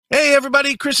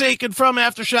everybody. Chris Aiken from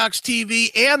Aftershocks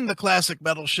TV and the Classic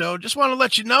Metal Show. Just want to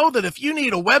let you know that if you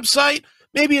need a website,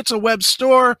 maybe it's a web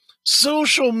store,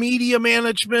 social media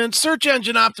management, search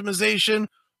engine optimization,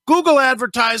 Google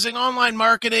advertising, online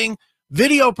marketing,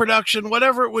 video production,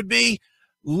 whatever it would be,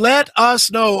 let us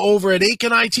know over at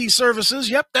Aiken IT Services.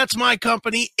 Yep, that's my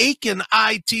company, Aiken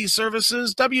IT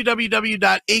Services,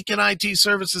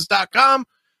 www.aikenitservices.com.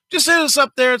 Just hit us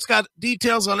up there. It's got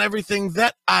details on everything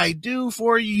that I do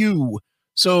for you.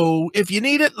 So if you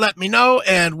need it, let me know,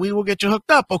 and we will get you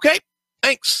hooked up, okay?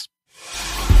 Thanks.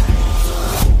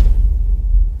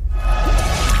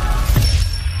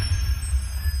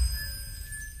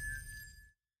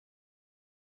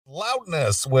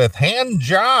 Loudness with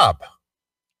Handjob.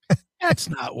 That's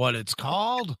not what it's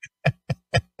called.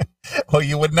 Well,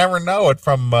 you would never know it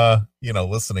from,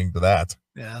 listening to that.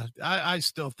 Yeah, I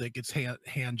still think it's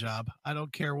hand job. I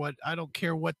don't care what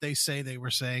they say they were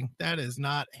saying. That is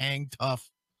not hang tough.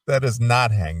 That is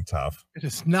not hang tough. It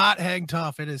is not hang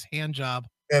tough. It is hand job.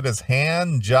 It is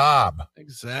hand job.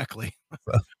 Exactly.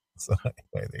 So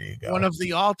anyway, there you go. One of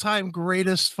the all-time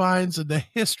greatest finds in the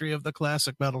history of the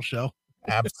Classic Metal Show.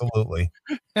 Absolutely.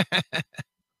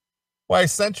 Well, I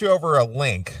sent you over a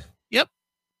link. Yep.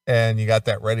 And you got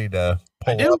that ready to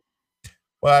pull up.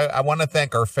 Well, I want to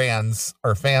thank our fans.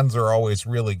 Our fans are always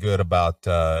really good about,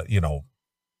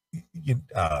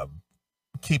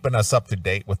 keeping us up to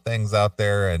date with things out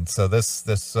there. And so this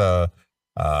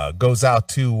goes out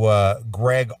to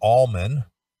Greg Allman.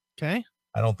 Okay.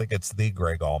 I don't think it's the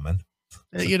Greg Allman.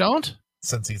 You don't?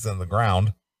 Since he's in the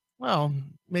ground. Well,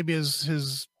 maybe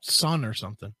his son or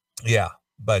something. Yeah,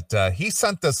 but he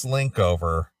sent this link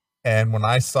over. And when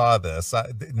I saw this,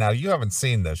 now you haven't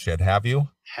seen this yet, have you?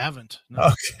 Haven't. No.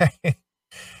 Okay.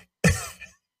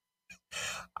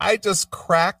 I just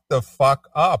cracked the fuck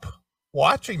up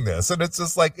watching this, and it's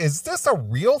just like, is this a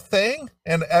real thing?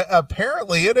 And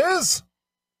apparently it is.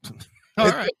 All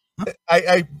right.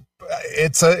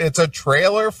 It's a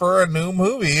trailer for a new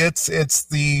movie. It's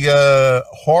the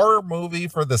horror movie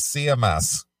for the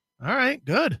CMS. All right,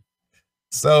 good.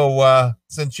 So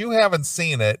since you haven't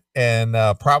seen it, and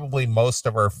probably most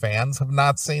of our fans have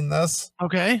not seen this,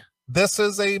 okay, this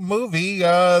is a movie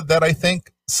that I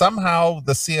think somehow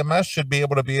the CMS should be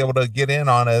able to get in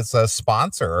on as a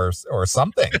sponsor or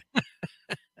something.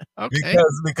 Okay,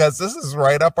 because this is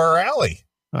right up our alley.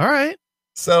 All right.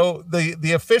 So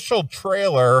the official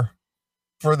trailer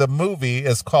for the movie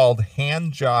is called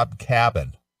Handjob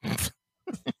Cabin.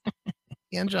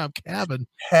 Handjob Cabin.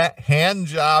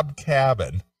 Handjob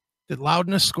Cabin. Did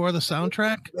Loudness score the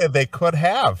soundtrack? They could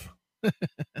have.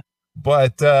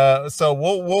 But so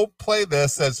we'll play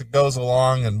this as it goes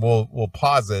along, and we'll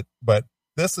pause it. But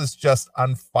this is just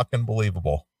unfucking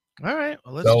believable. All right,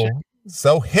 well, let's check.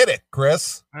 So hit it,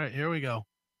 Chris. All right, here we go.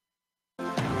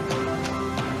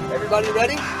 Everybody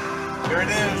ready? Here it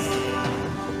is.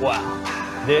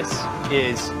 Wow, this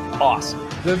is awesome.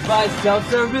 Goodbye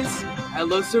self-service.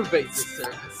 Hello, cerveza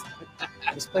service.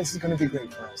 This place is going to be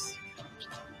great for us.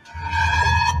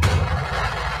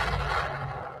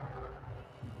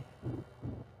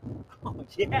 Oh,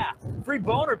 yeah. Free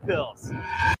boner pills.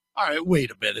 All right,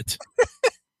 wait a minute.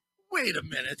 Wait a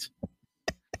minute.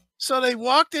 So they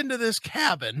walked into this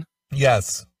cabin.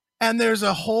 Yes. And there's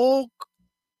a whole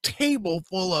table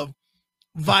full of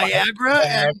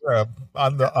Viagra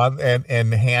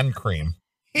and hand cream.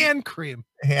 Hand cream.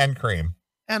 Hand cream.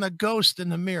 And a ghost in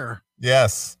the mirror.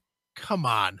 Yes. Come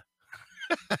on.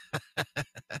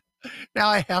 Now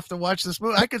I have to watch this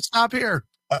movie. I could stop here.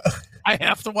 I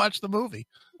have to watch the movie.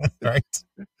 Right.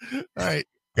 All right.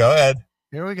 Go ahead.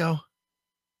 Here we go.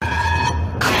 This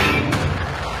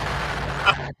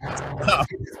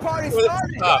party's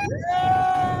starting.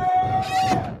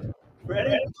 Yeah.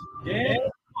 Ready? Yeah.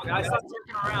 Come on, guys. Stop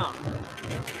jerking around.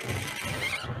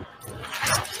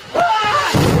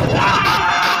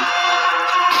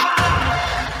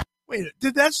 Wait,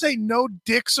 did that say no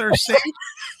dicks are safe?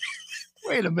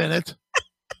 Wait a minute.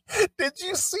 Did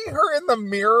you see her in the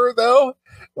mirror though?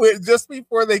 Just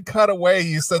before they cut away,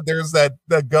 you said there's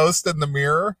the ghost in the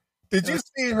mirror. Did you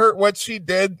see her, what she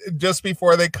did just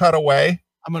before they cut away?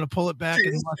 I'm going to pull it back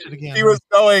and watch it again. She was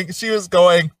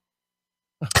going.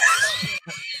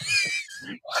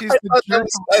 I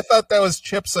thought that was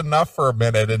Chips Enough for a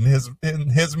minute in his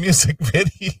music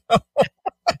video.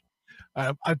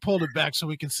 I pulled it back so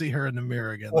we can see her in the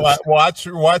mirror again.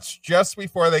 Watch just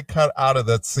before they cut out of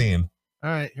that scene. All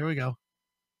right, here we go.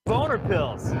 Boner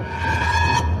pills.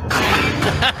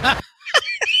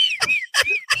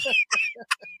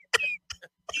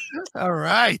 All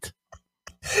right.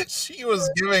 She was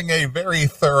giving a very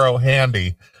thorough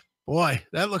handy. Boy,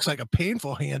 that looks like a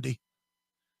painful handy.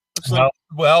 Looks like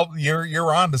well,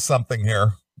 you're on to something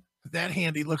here. that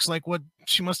handy looks like what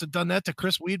she must have done that to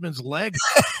Chris Weidman's leg.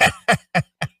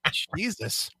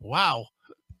 Jesus. Wow.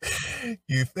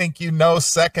 You think you know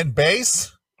second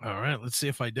base? All right, let's see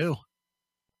if I do.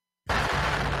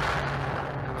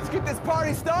 Let's get this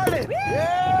party started.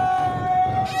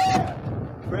 Yeah!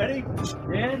 Ready?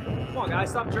 Dan? Come on, guys,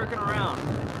 stop jerking around.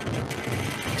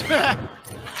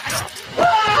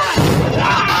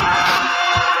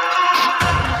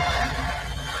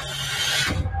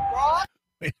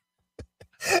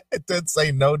 It did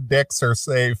say no dicks are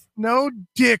safe. No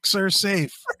dicks are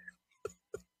safe.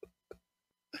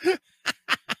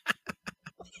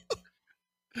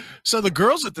 So the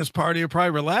girls at this party are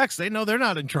probably relaxed. They know they're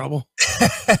not in trouble.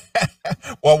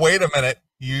 Well, wait a minute.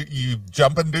 You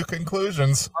jump into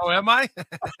conclusions. Oh, am I?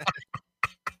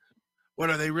 What,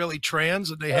 are they really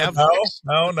trans and they have no, dicks?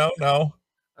 no. All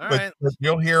right. But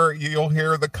you'll hear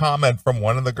the comment from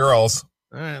one of the girls.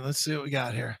 All right, let's see what we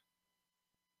got here.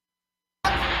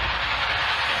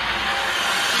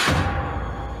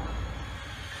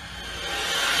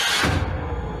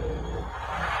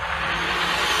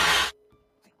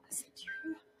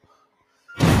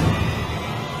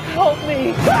 Help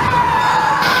me.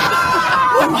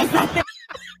 What was that thing?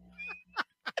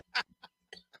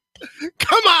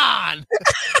 Come on.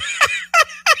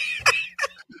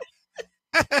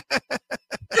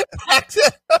 I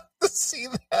didn't have to see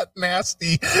that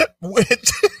nasty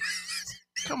witch.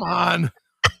 Come on.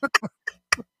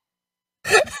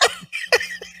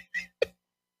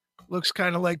 Looks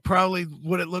kind of like probably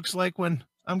what it looks like when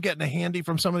I'm getting a handy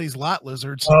from some of these lot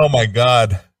lizards. Oh my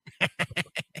God.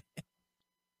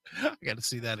 I got to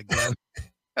see that again.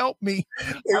 Help me.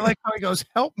 I like how he goes,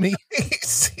 help me.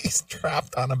 He's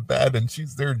trapped on a bed and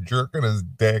she's there jerking his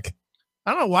dick.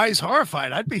 I don't know why he's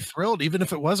horrified. I'd be thrilled even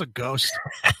if it was a ghost.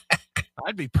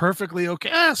 I'd be perfectly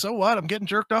okay. Ah, so what? I'm getting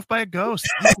jerked off by a ghost.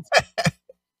 At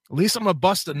least I'm going to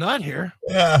bust a nut here.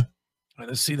 Yeah. All right,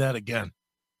 let's see that again.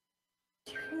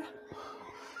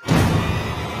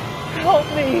 Help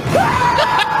me.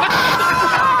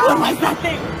 What was that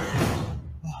thing?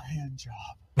 Oh, hand job.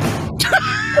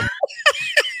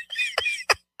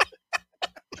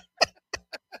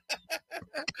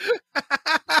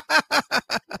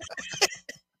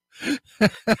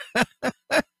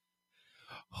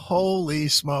 Holy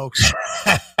smokes.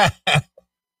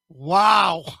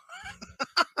 Wow.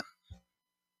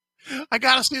 I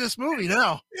got to see this movie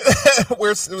now.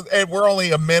 we're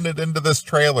only a minute into this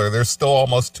trailer. There's still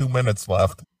almost 2 minutes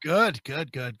left. Good.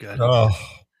 Oh. All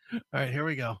right, here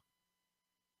we go.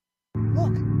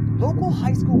 Look, local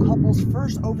high school couple's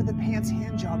first over-the-pants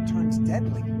hand job turns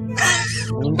deadly.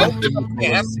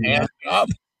 Pants hand job.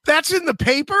 That's in the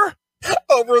paper?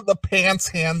 Over the pants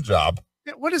hand job.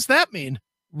 What does that mean?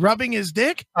 Rubbing his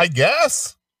dick? I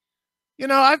guess. You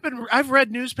know, I've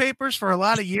read newspapers for a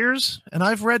lot of years, and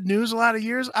I've read news a lot of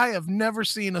years. I have never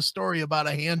seen a story about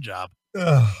a hand job.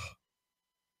 Ugh.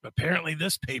 Apparently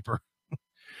this paper,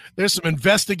 there's some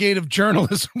investigative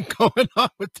journalism going on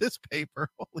with this paper.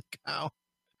 Holy cow.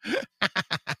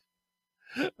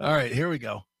 All right, here we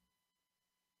go.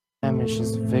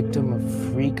 Is victim of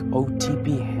freak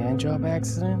OTP handjob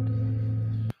accident.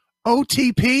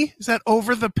 OTP? Is that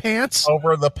over the pants?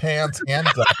 Over the pants hand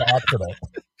job accident.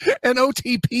 An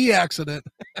OTP accident.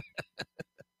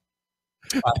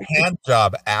 A hand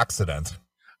job accident.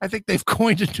 I think they've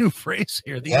coined a new phrase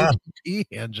here. The OTP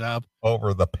hand job.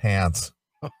 Over the pants.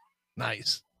 Oh,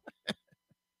 nice.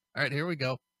 All right, here we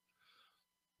go.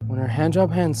 When her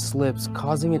handjob hand slips,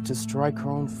 causing it to strike her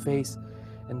own face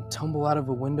and tumble out of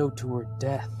a window to her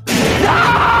death. No.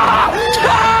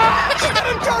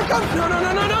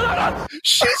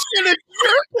 She's gonna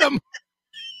jerk him.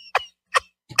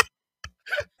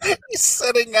 He's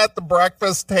sitting at the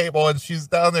breakfast table and she's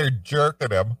down there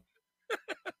jerking him.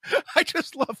 I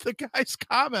just love the guy's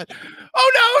comment.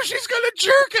 Oh no, she's gonna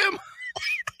jerk him.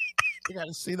 You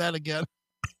gotta see that again.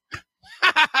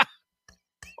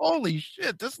 Holy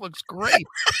shit, this looks great.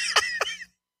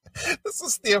 This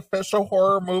is the official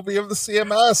horror movie of the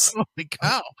CMS. Holy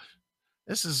cow.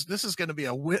 This is going to be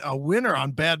a winner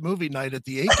on Bad Movie Night at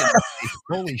the Aiken.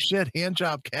 Holy shit,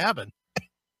 Handjob Cabin.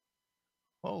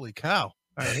 Holy cow.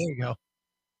 All right, here we go.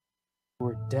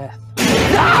 Or death. She's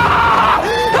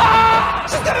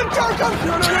gonna jerk him!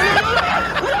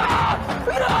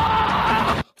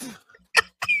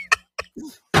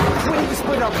 We need to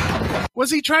split up.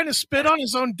 Was he trying to spit on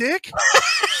his own dick?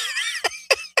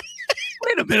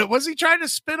 Wait a minute. Was he trying to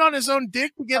spit on his own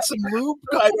dick to get some lube?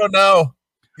 I don't know.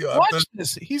 Watch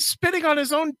this. He's spitting on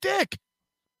his own dick.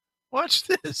 Watch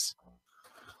this.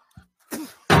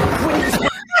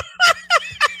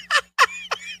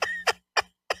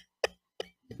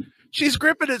 She's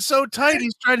gripping it so tight,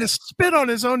 he's trying to spit on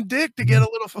his own dick to get a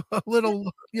little,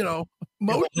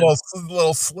 motion.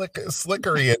 Little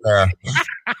slickery in there.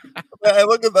 Hey,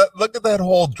 look at that! Look at that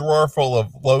whole drawer full of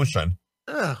lotion.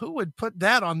 Who would put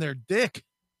that on their dick?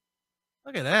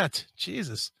 Look at that.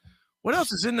 Jesus. What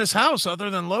else is in this house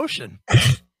other than lotion?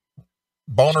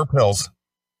 Boner pills.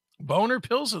 Boner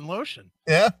pills and lotion.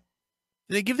 Yeah.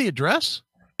 Did they give the address?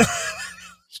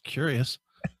 Just curious.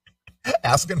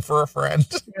 Asking for a friend.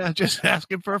 Yeah, just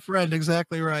asking for a friend.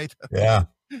 Exactly right. Yeah.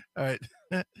 All right.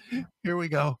 Here we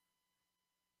go.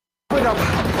 Wait up.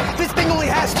 This thing only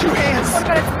has 2 hands. What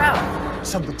about its mouth?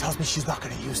 Something tells me she's not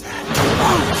going to use that.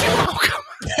 Oh, come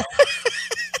on.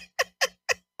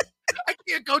 I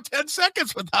can't go 10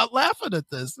 seconds without laughing at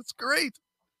this. It's great.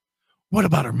 What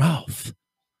about her mouth?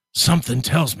 Something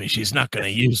tells me she's not going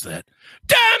to use that.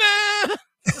 Dana!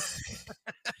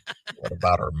 What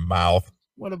about her mouth?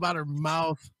 What about her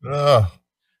mouth? Ugh.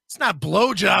 It's not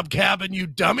blowjob cabin, you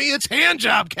dummy. It's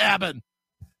handjob cabin.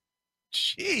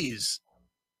 Jeez.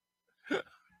 All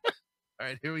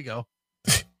right, here we go.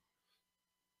 She's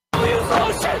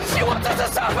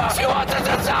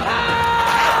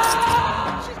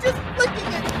just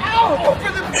flicking it out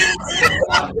over the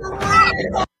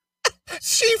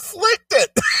She flicked it.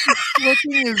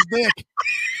 Flicking his dick.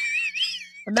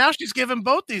 And now she's giving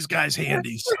both these guys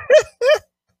handies.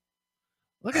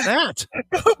 Look at that.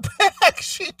 Go back.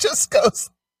 She just goes.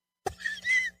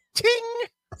 Ting.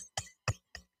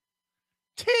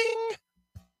 Ting.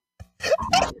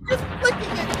 just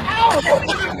flicking it out over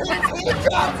the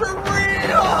for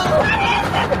real.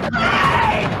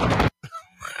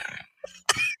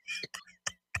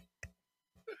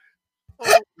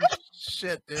 Holy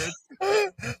shit, dude.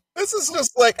 This is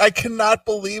just like, I cannot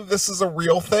believe this is a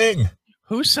real thing.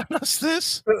 Who sent us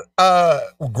this?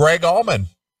 Greg Allman.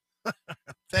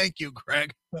 Thank you,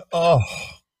 Greg. Oh,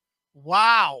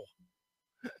 Wow.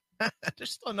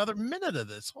 There's still another minute of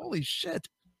this. Holy shit.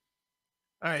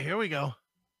 All right, here we go.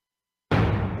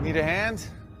 Need a hand?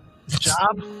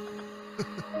 Job.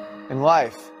 In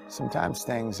life, sometimes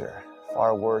things are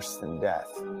far worse than death.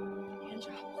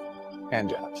 Hand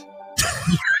jobs.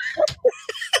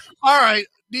 All right,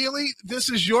 Neely, this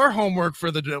is your homework for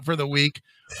the week.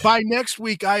 By next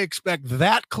week, I expect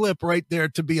that clip right there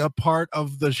to be a part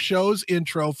of the show's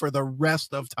intro for the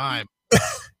rest of time.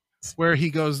 Where he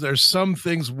goes, there's some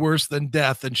things worse than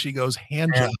death, and she goes,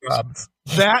 hand jobs.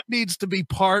 That needs to be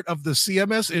part of the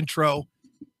CMS intro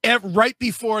right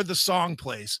before the song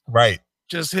plays. right.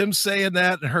 Just him saying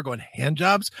that and her going, hand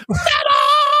jobs.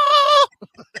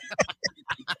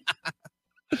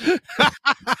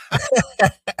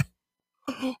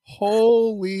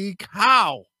 Holy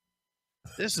cow.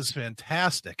 This is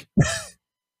fantastic.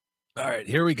 All right,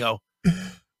 here we go.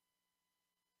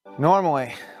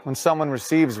 Normally, when someone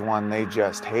receives one, they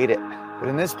just hate it. But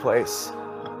in this place,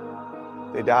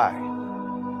 they die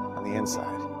on the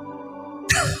inside.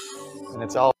 And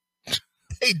it's all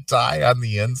They die on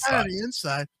the On inside. the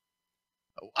inside.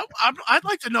 I'd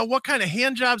like to know what kind of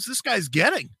hand jobs this guy's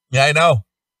getting. Yeah, I know.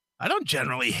 I don't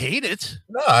generally hate it.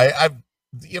 No, I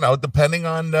depending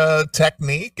on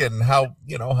technique and how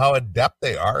adept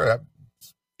they are,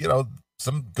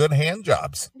 some good hand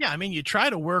jobs. Yeah, I mean, you try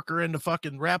to work her into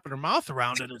fucking wrapping her mouth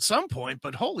around it at some point,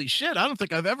 but holy shit, I don't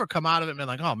think I've ever come out of it and been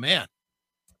like, oh man,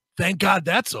 thank God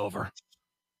that's over.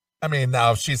 I mean,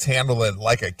 now if she's handling it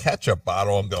like a ketchup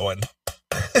bottle, I'm going,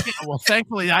 Yeah, well,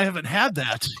 thankfully I haven't had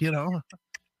that, I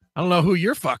don't know who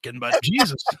you're fucking, but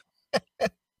Jesus.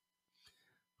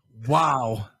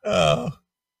 Wow. oh,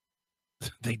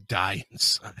 They die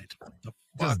inside. What the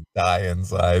fuck? just die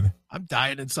inside. I'm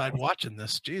dying inside watching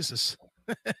this. Jesus.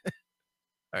 All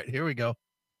right, here we go.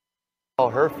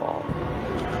 her fault.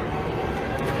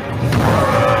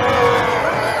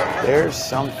 There's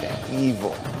something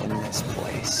evil in this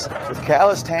place. With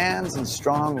calloused hands and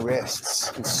strong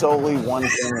wrists, and solely one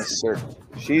thing is certain.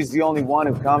 She's the only one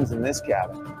who comes in this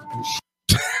cabin.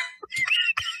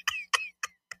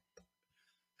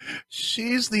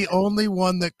 She's the only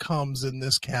one that comes in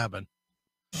this cabin.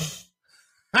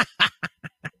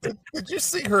 Did you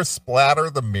see her splatter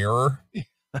the mirror?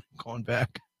 Going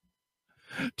back.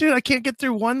 Dude, I can't get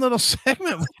through one little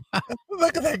segment.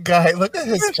 Look at that guy. Look at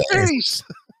his face. Face.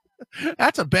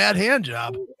 That's a bad hand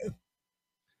job.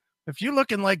 If you're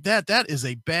looking like that, that is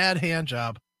a bad hand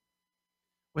job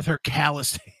with her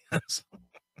calloused hands.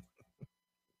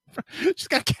 She's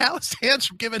got calloused hands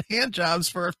from giving hand jobs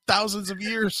for thousands of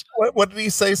years. What did he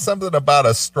say? Something about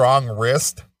a strong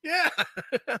wrist? Yeah.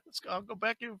 I'll go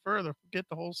back even further. Forget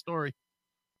the whole story.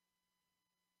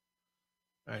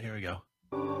 All right, here we go.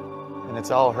 And it's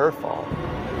all her fault.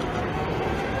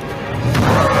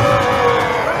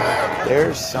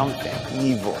 There's something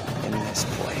evil in this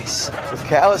place. With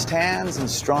calloused hands and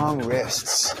strong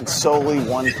wrists. And solely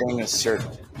one thing is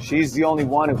certain. She's the only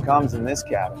one who comes in this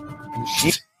cabin. And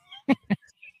she...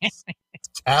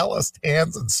 Calloused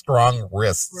hands and strong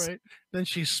wrists. Right. Then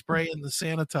she's spraying the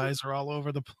sanitizer all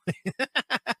over the place.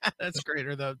 That's great.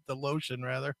 Or the lotion,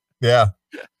 rather. Yeah.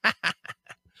 All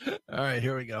right,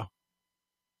 here we go.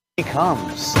 She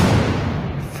comes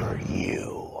for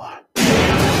you.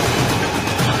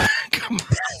 Come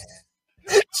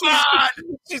on.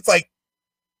 She's like,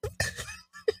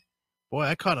 Boy,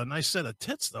 I caught a nice set of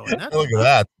tits, though. In that. look at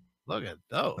that. Look at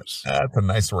those. That's a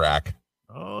nice rack.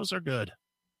 Those are good.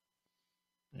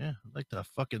 Yeah, I'd like to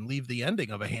fucking leave the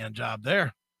ending of a hand job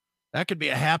there. That could be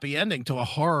a happy ending to a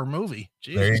horror movie.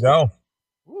 Jesus. There you go.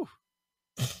 Woo.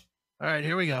 All right,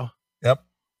 here we go. Yep.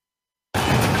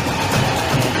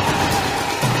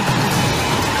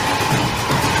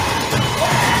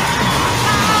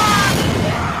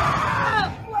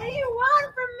 What do you want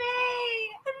from me?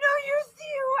 I'm no use to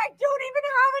you. I don't even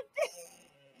have a dick.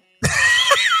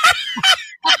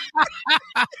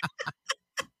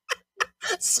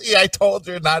 See, I told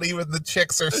you, not even the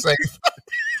chicks are safe.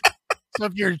 So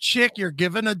if you're a chick, you're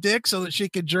given a dick so that she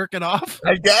can jerk it off?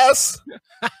 I guess.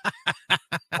 I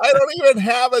don't even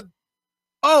have a...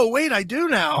 Oh, wait, I do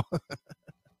now.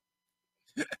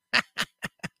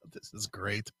 This is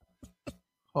great.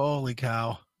 Holy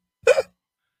cow.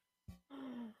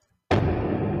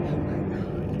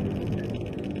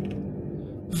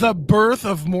 The birth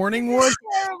of Morningwood?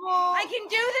 Terrible. I can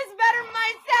do this better myself.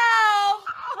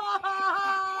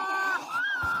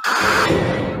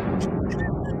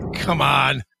 Come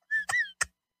on.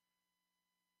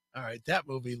 All right, that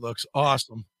movie looks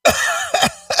awesome.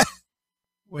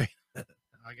 Wait,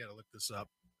 I gotta look this up.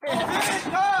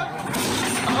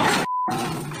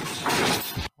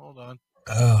 Hold on.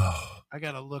 Oh, I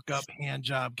gotta look up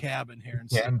Handjob Cabin here and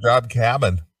Handjob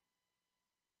Cabin.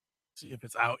 see if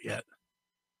it's out yet.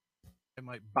 I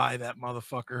might buy that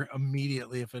motherfucker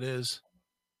immediately if it is.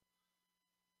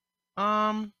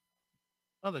 Oh,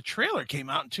 the trailer came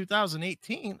out in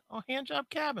 2018. Oh, Handjob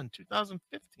Cabin,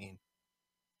 2015.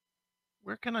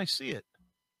 Where can I see it?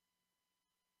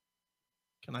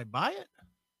 Can I buy it?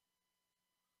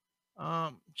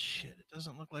 Shit, it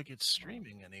doesn't look like it's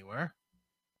streaming anywhere.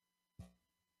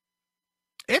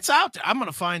 It's out there. I'm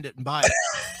gonna find it and buy it.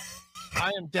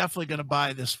 I am definitely gonna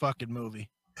buy this fucking movie.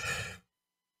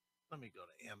 Let me go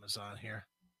to Amazon here.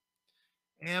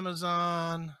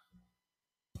 Amazon.com.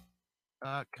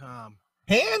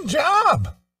 Hand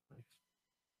job.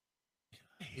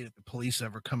 I hate if the police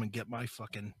ever come and get my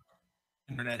fucking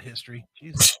internet history.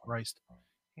 Jesus Christ.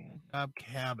 Handjob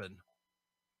Cabin.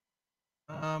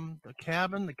 The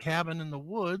cabin in the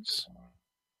woods.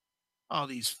 Oh,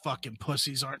 these fucking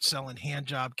pussies aren't selling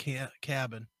Handjob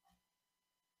Cabin.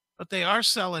 But they are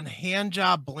selling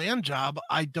Handjob Bland Job.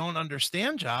 I don't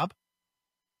understand job.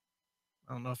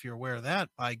 I don't know if you're aware of that.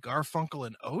 By Garfunkel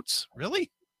and Oates.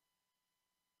 Really?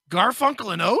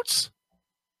 Garfunkel and Oates?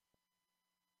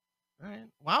 All right.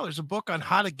 Wow, there's a book on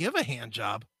how to give a hand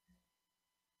job.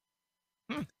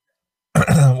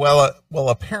 Well,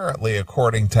 apparently,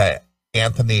 according to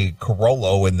Anthony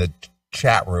Carollo in the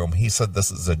chat room, he said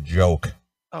this is a joke.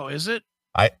 Oh, is it?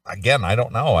 I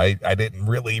don't know. I didn't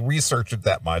really research it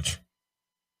that much.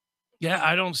 Yeah,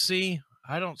 I don't see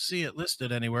it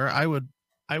listed anywhere. I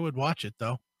would watch it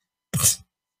though.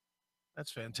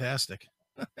 That's fantastic.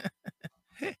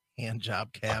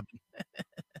 Handjob Cabin.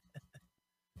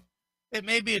 It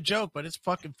may be a joke, but it's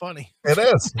fucking funny. It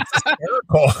is. It's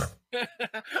hysterical.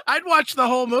 I'd watch the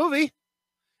whole movie.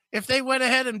 If they went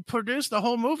ahead and produced the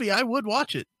whole movie, I would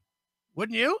watch it.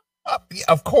 Wouldn't you?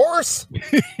 Of course.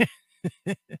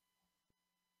 It's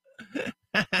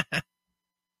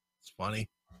funny.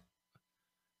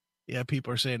 Yeah,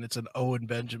 people are saying it's an Owen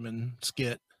Benjamin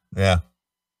skit. Yeah.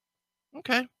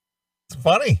 Okay. It's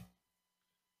funny.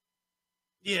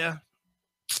 Yeah.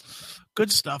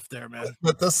 Good stuff there, man.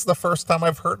 But this is the first time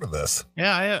I've heard of this.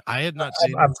 Yeah, I had not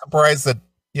seen I'm surprised that,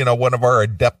 one of our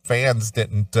adept fans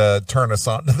didn't turn us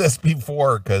on to this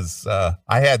before, because I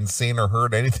hadn't seen or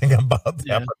heard anything about that.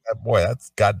 Yeah. But boy,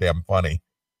 that's goddamn funny.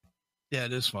 Yeah,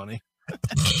 it is funny.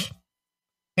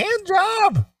 Hand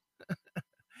job.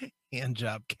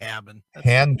 Handjob Cabin.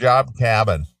 Hand job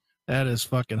cabin. That is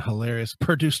fucking hilarious.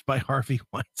 Produced by Harvey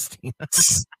Weinstein.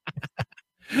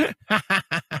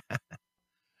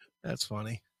 That's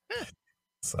funny.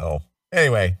 So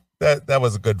anyway, that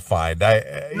was a good find.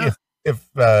 If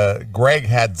Greg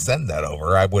had sent that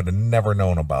over, I would have never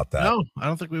known about that. No, I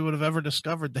don't think we would have ever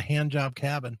discovered the Handjob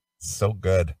Cabin. So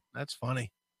good. That's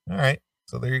funny. All right.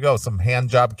 So there you go. Some hand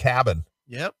job cabin.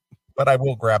 Yep. But I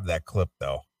will grab that clip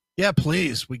though. Yeah,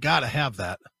 please. We got to have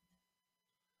that.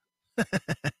 Our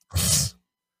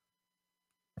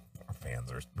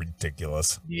fans are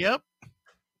ridiculous. Yep.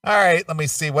 All right, let me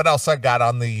see what else I got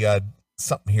on the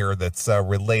something here that's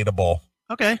relatable.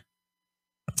 Okay.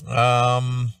 Let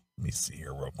me see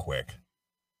here real quick.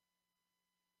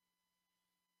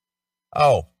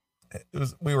 Oh,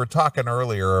 we were talking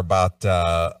earlier about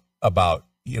this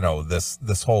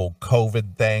whole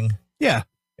COVID thing. Yeah.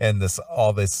 And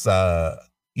all this IDs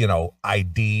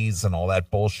and all that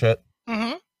bullshit.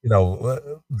 Mm-hmm.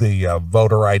 The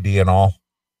voter ID and all.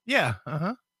 Yeah.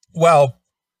 Uh-huh. Well,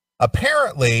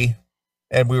 apparently,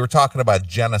 and we were talking about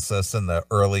Genesis in the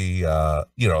early,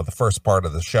 the first part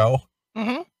of the show.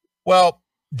 Mm-hmm. Well,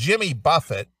 Jimmy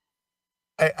Buffett,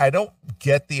 I don't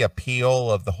get the appeal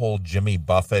of the whole Jimmy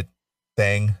Buffett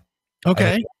thing.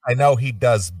 Okay. I know he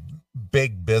does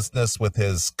big business with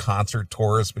his concert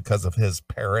tours because of his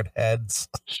parrot heads.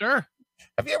 Sure.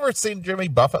 Have you ever seen Jimmy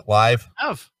Buffett live?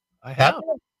 I have.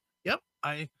 Yep.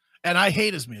 I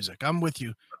hate his music. I'm with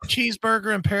you.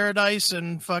 Cheeseburger in Paradise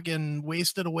and fucking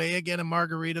Wasted Away Again in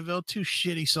Margaritaville, 2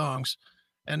 shitty songs.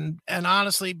 And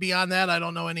honestly, beyond that, I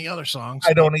don't know any other songs.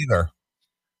 I don't either.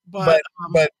 But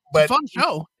it's a fun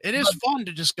show. It is fun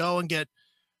to just go and get,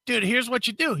 dude, here's what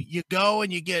you do. You go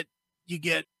and you get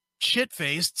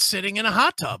shit-faced sitting in a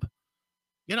hot tub.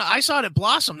 I saw it at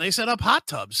Blossom. They set up hot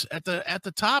tubs at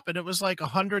the top, and it was like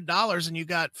 $100, and you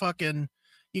got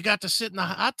to sit in the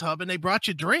hot tub, and they brought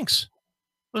you drinks.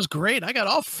 It was great. I got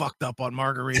all fucked up on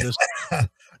margaritas.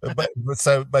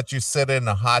 but you sit in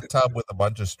a hot tub with a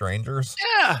bunch of strangers?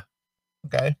 Yeah.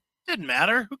 Okay. Didn't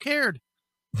matter. Who cared?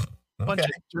 Bunch Okay.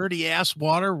 of dirty ass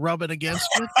water rubbing against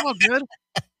you. It's all good.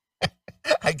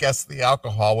 I guess the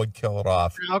alcohol would kill it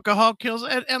off. Alcohol kills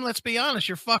it. And let's be honest,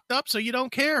 you're fucked up, so you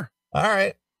don't care. All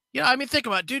right. I mean, think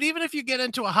about it, dude. Even if you get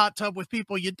into a hot tub with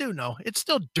people you do know, it's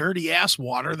still dirty ass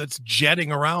water that's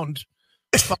jetting around,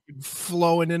 fucking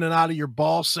flowing in and out of your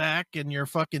ball sack and your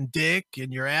fucking dick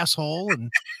and your asshole.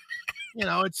 And,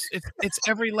 it's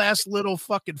every last little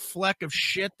fucking fleck of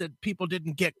shit that people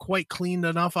didn't get quite cleaned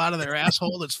enough out of their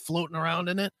asshole that's floating around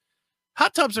in it.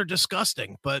 Hot tubs are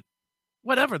disgusting, but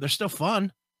whatever. They're still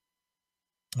fun.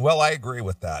 Well, I agree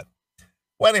with that.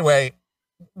 Well, anyway,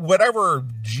 whatever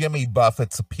Jimmy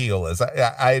Buffett's appeal is,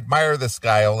 I admire this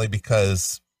guy only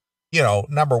because,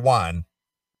 number one,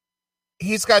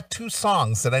 he's got 2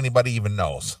 songs that anybody even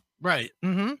knows. Right.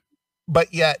 Mm-hmm.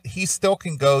 But yet he still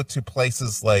can go to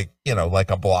places like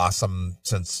a Blossom,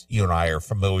 since you and I are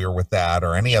familiar with that,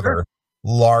 or any other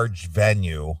large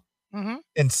venue,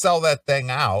 and sell that thing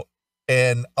out.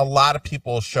 And a lot of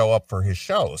people show up for his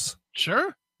shows.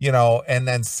 Sure. And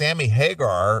then Sammy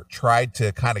Hagar tried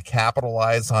to kind of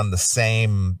capitalize on the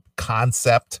same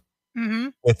concept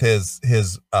with his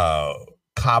Cabo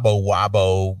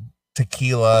Wabo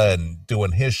tequila and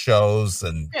doing his shows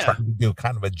and trying to do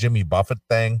kind of a Jimmy Buffett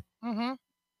thing.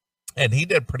 And he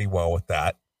did pretty well with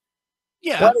that.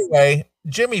 Yeah. Well, anyway,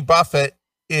 Jimmy Buffett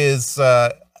is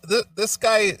this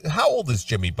guy. How old is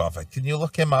Jimmy Buffett? Can you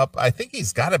look him up? I think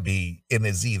he's got to be in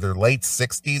his either late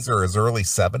 60s or his early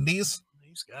 70s.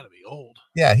 He's got to be old.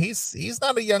 Yeah, he's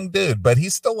not a young dude, but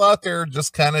he's still out there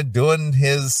just kind of doing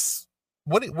his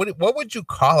what would you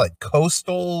call it?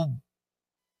 Coastal,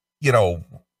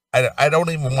 I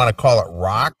don't even want to call it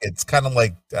rock. It's kind of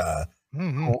like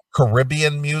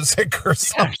Caribbean music or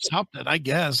something. Yeah, something, I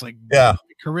guess. Like,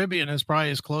 Caribbean is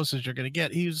probably as close as you're going to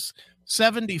get. He's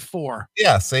 74.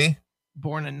 Yeah, see?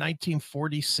 Born in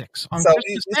 1946. On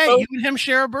Christmas Day, you and him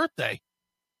share a birthday.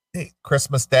 Hey,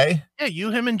 Christmas Day? Yeah,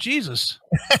 you, him, and Jesus.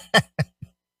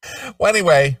 Well,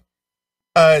 anyway,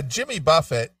 Jimmy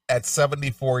Buffett at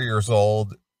 74 years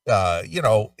old,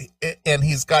 and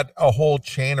he's got a whole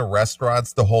chain of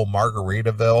restaurants, the whole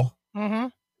Margaritaville.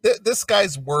 This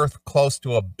guy's worth close to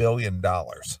 $1 billion.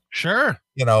 Sure.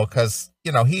 Because,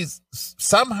 he's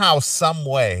somehow, some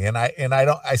way, and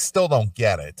I still don't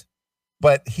get it,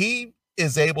 but he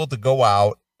is able to go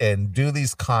out and do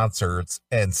these concerts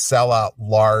and sell out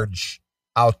large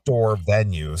outdoor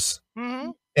venues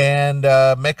and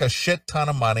make a shit ton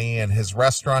of money. And his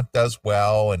restaurant does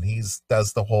well, and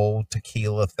does the whole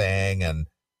tequila thing and,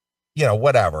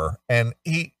 whatever. And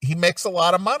he makes a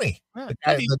lot of money.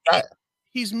 Yeah,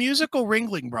 he's musical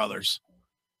Ringling Brothers.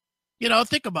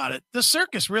 Think about it. The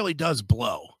circus really does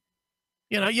blow.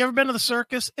 You ever been to the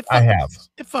circus? I have.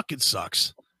 It fucking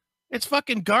sucks. It's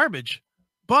fucking garbage.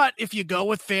 But if you go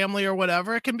with family or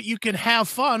whatever, you can have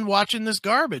fun watching this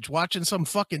garbage, watching some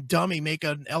fucking dummy make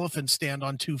an elephant stand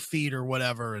on 2 feet or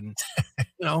whatever. And,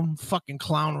 fucking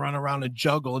clown run around and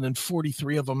juggle. And then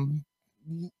 43 of them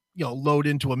load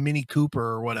into a Mini Cooper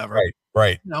or whatever.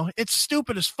 Right. It's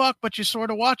stupid as fuck, but you sort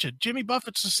of watch it. Jimmy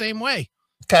Buffett's the same way.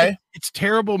 Okay. It's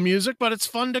terrible music, but it's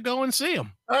fun to go and see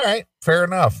him. All right. Fair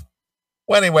enough.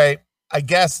 Well, anyway, I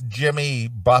guess Jimmy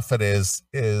Buffett is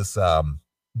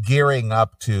gearing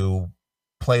up to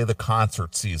play the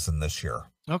concert season this year.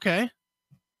 Okay.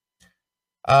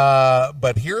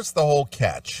 But here's the whole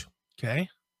catch. Okay.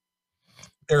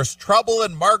 There's trouble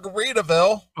in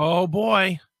Margaritaville. Oh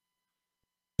boy.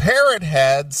 Parrot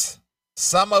heads,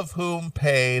 some of whom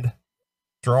paid,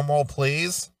 drumroll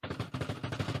please,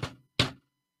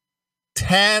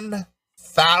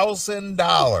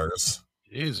 $10,000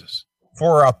 Jesus.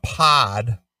 for a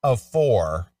pod of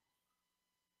 4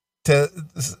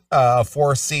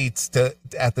 seats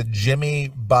at the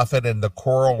Jimmy Buffett and the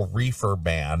Coral Reefer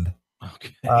Band.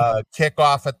 Okay. Kick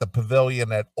off at the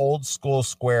pavilion at Old School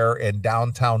Square in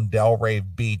downtown Delray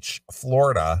Beach,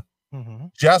 Florida. Mm-hmm.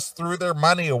 Just threw their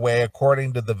money away,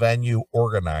 according to the venue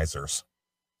organizers.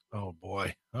 Oh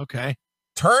boy. Okay.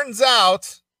 Turns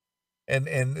out,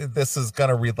 and this is going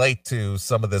to relate to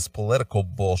some of this political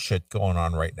bullshit going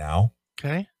on right now.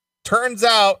 Okay. Turns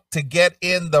out, to get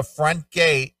in the front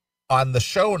gate on the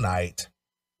show night,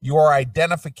 your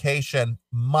identification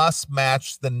must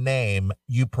match the name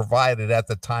you provided at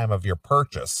the time of your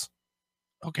purchase.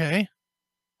 Okay.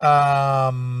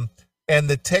 And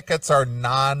the tickets are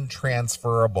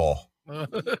non-transferable.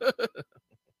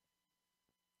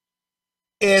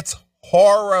 It's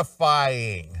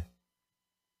horrifying.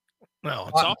 Well,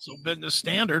 it's also been the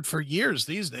standard for years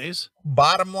these days.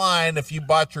 Bottom line, if you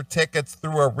bought your tickets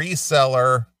through a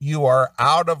reseller, you are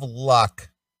out of luck.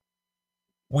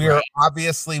 We are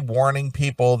obviously warning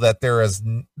people that this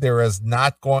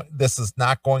is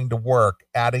not going to work,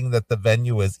 adding that the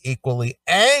venue is equally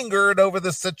angered over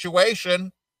the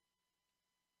situation.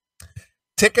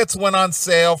 Tickets went on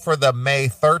sale for the May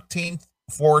 13th,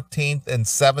 14th, and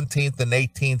 17th and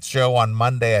 18th show on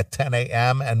Monday at 10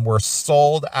 a.m. and were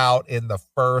sold out in the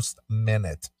first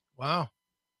minute. Wow.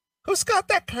 Who's got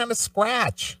that kind of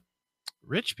scratch?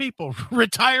 Rich people,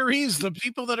 retirees, the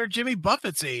people that are Jimmy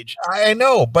Buffett's age. I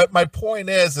know, but my point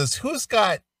is who's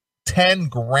got 10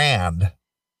 grand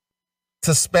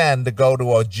to spend to go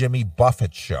to a Jimmy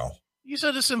Buffett show? You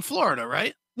said it's in Florida,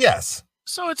 right? Yes.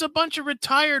 So it's a bunch of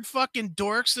retired fucking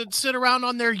dorks that sit around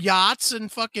on their yachts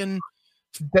and fucking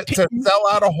to sell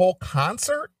out a whole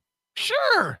concert?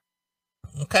 Sure.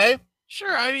 Okay.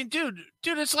 Sure. I mean, dude,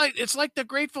 it's like the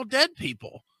Grateful Dead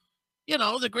people.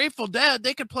 The Grateful Dead,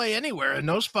 they could play anywhere, and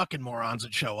those fucking morons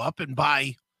would show up and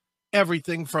buy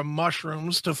everything from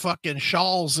mushrooms to fucking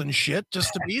shawls and shit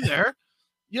just to be there.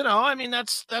 I mean,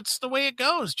 that's the way it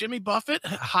goes. Jimmy Buffett,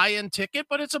 high-end ticket,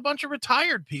 but it's a bunch of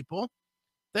retired people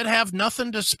that have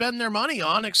nothing to spend their money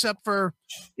on except for,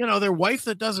 their wife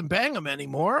that doesn't bang them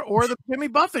anymore, or the Jimmy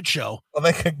Buffett show. Well,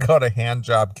 they could go to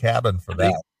Handjob Cabin for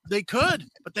that. They could,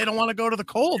 but they don't want to go to the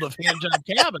cold of Handjob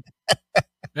Cabin.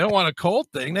 They don't want a cold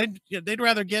thing. They'd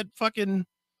rather get fucking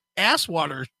ass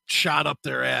water shot up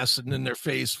their ass and in their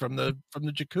face from the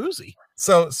jacuzzi.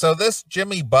 So this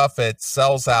Jimmy Buffett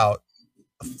sells out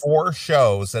 4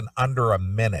 shows in under a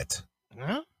minute.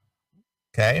 Huh?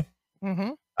 Okay.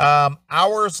 Mm-hmm.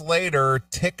 Hours later,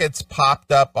 tickets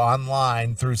popped up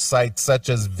online through sites such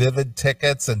as Vivid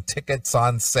Tickets and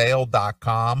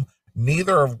ticketsonsale.com,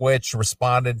 neither of which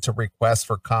responded to requests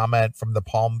for comment from the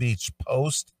Palm Beach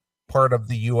Post, part of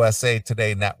the USA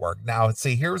Today network. Now,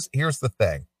 see, here's the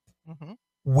thing. Mm-hmm.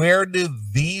 Where do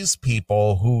these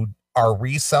people who are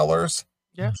resellers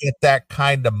get that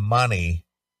kind of money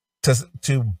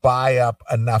to buy up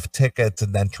enough tickets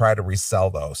and then try to resell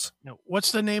those? Now,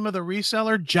 what's the name of the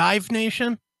reseller? Jive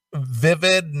Nation?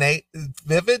 Vivid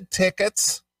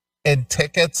Tickets and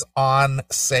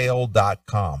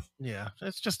ticketsonsale.com. Yeah,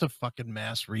 it's just a fucking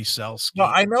mass resell scheme.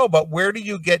 No, I know, but where do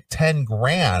you get 10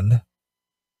 grand?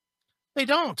 They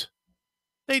don't.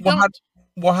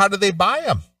 How do they buy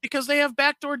them? Because they have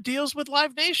backdoor deals with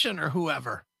Live Nation or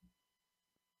whoever.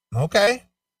 Okay.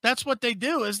 That's what they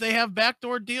do, is they have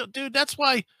backdoor deal. Dude, that's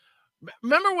why.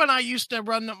 Remember when I used to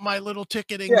run my little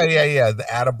ticketing? Yeah. The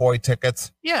Attaboy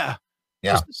tickets. Yeah.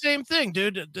 Yeah. It's the same thing,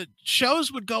 dude. The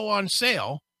shows would go on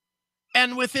sale,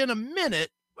 and within a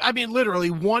minute, I mean,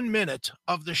 literally 1 minute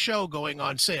of the show going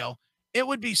on sale, it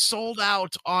would be sold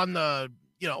out on the,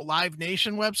 Live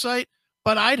Nation website,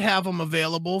 but I'd have them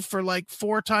available for like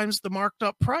 4 times the marked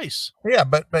up price. Yeah,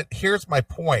 but here's my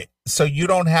point. So you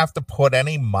don't have to put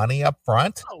any money up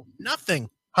front? Oh,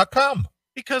 nothing. How come?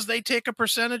 Because they take a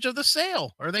percentage of the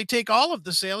sale, or they take all of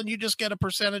the sale and you just get a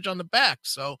percentage on the back.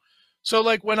 So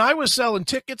like when I was selling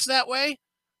tickets that way,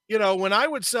 You know, when I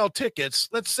would sell tickets,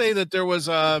 let's say that there was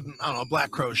a, I don't know, a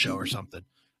Black Crow show or something.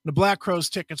 The Black Crow's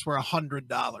tickets were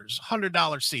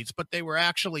 $100 seats, but they were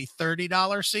actually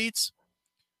 $30 seats.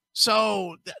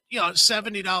 So, you know,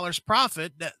 $70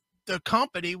 profit, that the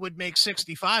company would make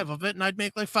 65 of it, and I'd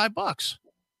make like $5.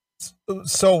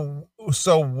 So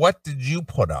what did you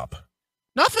put up?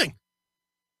 Nothing.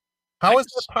 How is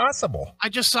that possible? I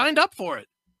just signed up for it.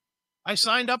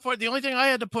 The only thing I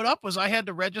had to put up was I had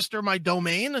to register my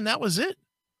domain, and that was it.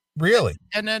 Really?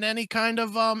 And then any kind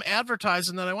of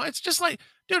advertising that I want. It's just like,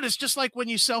 dude, it's just like when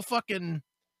you sell fucking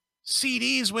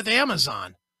CDs with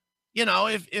Amazon. You know,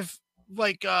 if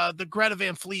like the Greta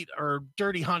Van Fleet or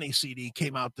Dirty Honey CD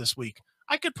came out this week,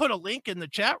 I could put a link in the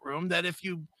chat room that if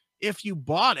you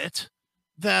bought it,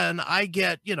 then I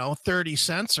get, you know, 30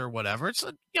 cents or whatever. It's,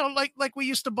 you know, like we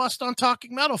used to bust on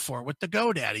Talking Metal for with the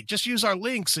GoDaddy. Just use our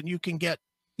links and you can get.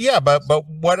 Yeah, but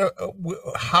what?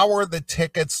 How are the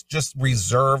tickets just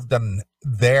reserved and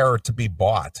there to be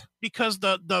bought? Because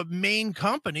the main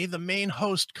company, the main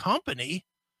host company,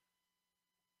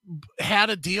 had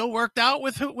a deal worked out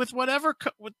with whatever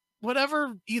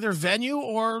either venue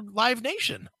or Live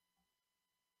Nation.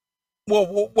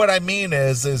 Well, what I mean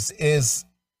is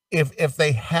if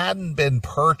they hadn't been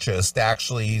purchased,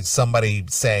 actually somebody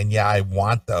saying, yeah, I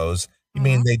want those, you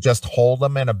mean they just hold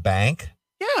them in a bank?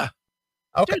 Yeah.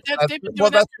 Okay. Dude, they've been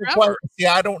doing that forever.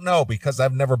 Yeah, I don't know because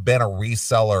I've never been a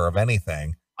reseller of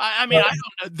anything. I mean, I don't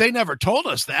know. They never told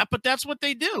us that, but that's what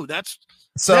they do.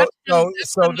 So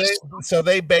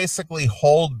they basically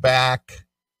hold back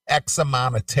X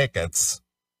amount of tickets.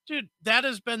 Dude, that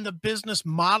has been the business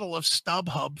model of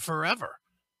StubHub forever.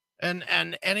 And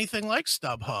anything like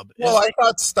StubHub. Well, I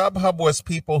thought StubHub was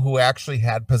people who actually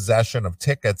had possession of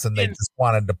tickets and they just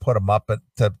wanted to put them up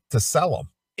to sell them.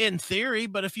 In theory,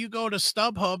 but if you go to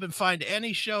StubHub and find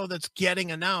any show that's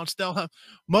getting announced, they'll have,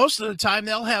 most of the time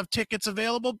they'll have tickets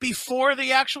available before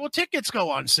the actual tickets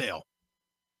go on sale.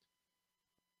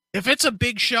 If it's a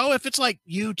big show, if it's like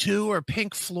U2 or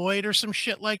Pink Floyd or some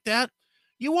shit like that,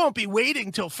 you won't be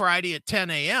waiting till Friday at 10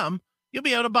 a.m. You'll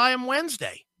be able to buy them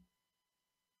Wednesday.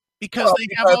 Because they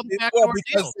have all the backdoor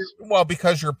deals. Well,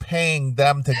 because you're paying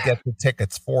them to get the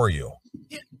tickets for you.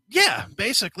 Yeah,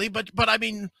 basically. But I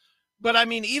mean,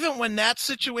 even when that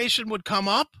situation would come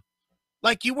up,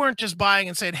 like you weren't just buying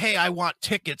and saying, hey, I want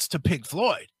tickets to Pink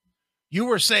Floyd. You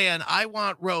were saying, I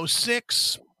want row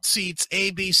 6 seats A,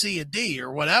 B, C, and D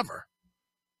or whatever.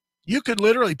 You could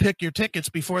literally pick your tickets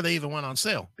before they even went on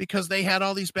sale because they had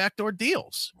all these backdoor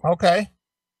deals. Okay.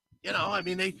 You know, I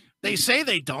mean, they say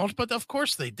they don't, but of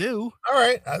course they do. All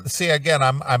right. See, again,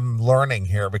 I'm learning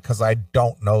here because I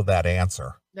don't know that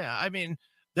answer. Yeah, I mean,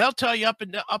 they'll tell you up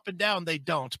and down they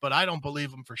don't, but I don't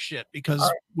believe them for shit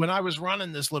because when I was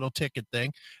running this little ticket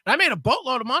thing, and I made a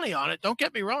boatload of money on it. Don't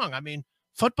get me wrong. I mean,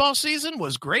 football season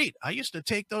was great. I used to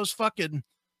take those fucking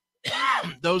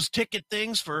those ticket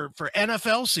things for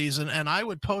NFL season, and I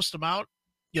would post them out,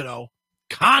 you know,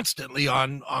 constantly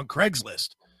on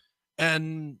Craigslist.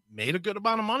 And made a good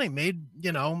amount of money, made,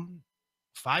 you know,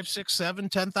 $5,000,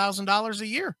 $6,000, $7,000, $10,000 a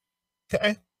year.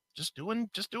 Okay. Just doing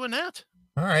that.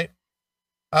 All right.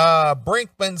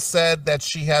 Brinkman said that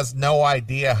she has no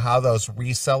idea how those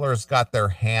resellers got their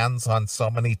hands on so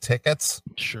many tickets.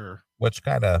 Sure. Which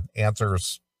kind of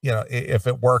answers, you know, if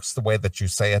it works the way that you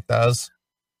say it does.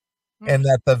 And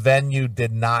that the venue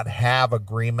did not have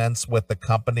agreements with the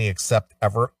company except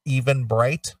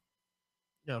Eventbrite.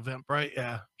 Yeah, Eventbrite.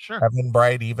 Yeah, sure.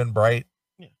 Eventbrite.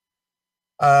 Yeah.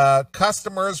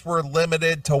 Customers were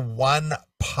limited to one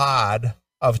pod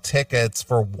of tickets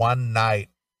for one night,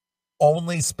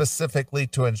 only specifically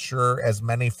to ensure as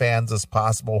many fans as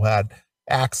possible had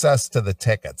access to the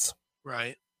tickets.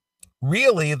 Right.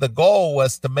 Really, the goal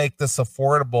was to make this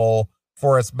affordable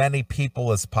for as many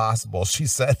people as possible, she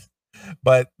said.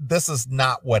 But this is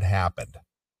not what happened.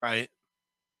 Right.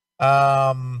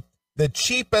 The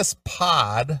cheapest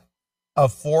pod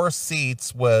of 4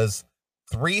 seats was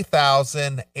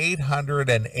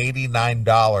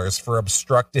 $3,889 for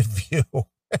obstructed view.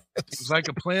 It's like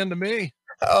a plan to me.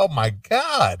 Oh my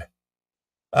God.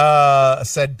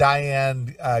 Said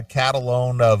Diane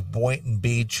Catalone of Boynton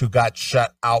Beach, who got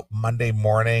shut out Monday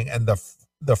morning, and the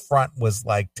front was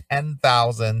like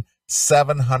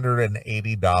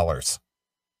 $10,780.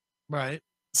 Right.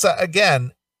 So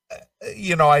again,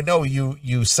 you know, I know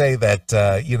you say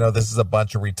that, you know, this is a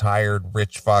bunch of retired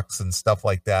rich fucks and stuff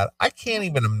like that. I can't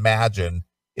even imagine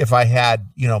if I had,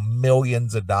 you know,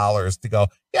 millions of dollars to go,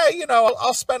 yeah, you know,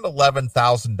 I'll spend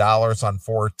 $11,000 on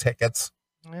 4 tickets.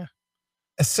 Yeah.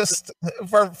 It's just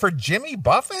for Jimmy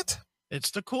Buffett. It's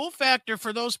the cool factor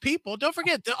for those people. Don't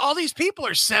forget, all these people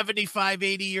are 75,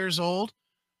 80 years old.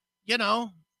 You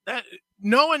know, that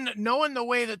knowing the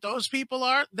way that those people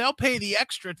are, they'll pay the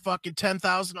extra fucking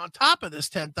 10,000 on top of this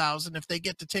 10,000 if they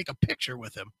get to take a picture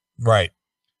with him. Right.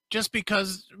 Just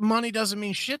because money doesn't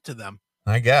mean shit to them.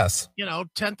 I guess. You know,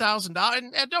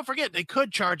 $10,000, and don't forget, they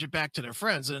could charge it back to their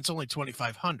friends, and it's only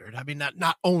 2,500. I mean,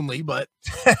 not only, but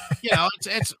you know,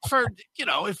 it's for, you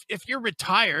know, if you're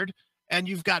retired and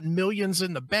you've got millions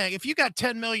in the bank, if you got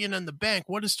 10 million in the bank,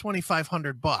 what is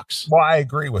 $2,500? Well, I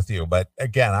agree with you, but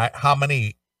again, how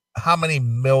many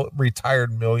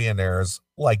retired millionaires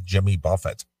like Jimmy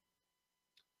Buffett?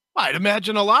 I'd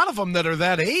imagine a lot of them that are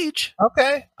that age.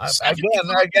 Okay.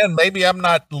 Again, maybe I'm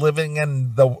not living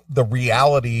in the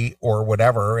reality or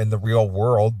whatever in the real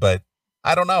world, but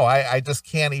I don't know. I just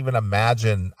can't even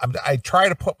imagine. I try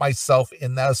to put myself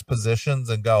in those positions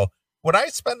and go, would I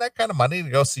spend that kind of money to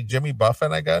go see Jimmy Buffett?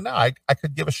 And I go, no, I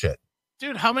could give a shit.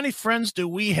 Dude, how many friends do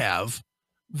we have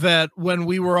that when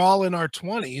we were all in our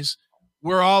 20s,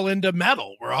 we're all into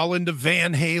metal. We're all into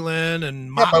Van Halen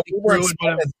and but we weren't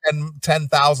spending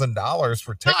 $10,000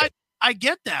 for tickets. No, I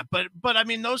get that, but I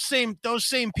mean those same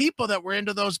people that were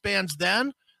into those bands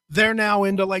then, they're now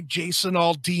into like Jason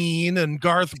Aldean and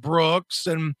Garth Brooks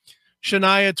and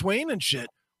Shania Twain and shit.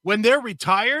 When they're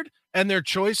retired and their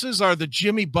choices are the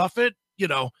Jimmy Buffett, you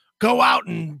know, go out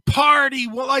and party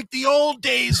like the old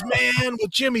days, man,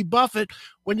 with Jimmy Buffett.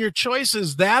 When your choice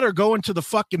is that or going to the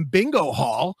fucking bingo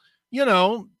hall, you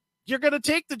know, you're going to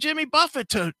take the Jimmy Buffett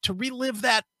to relive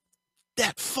that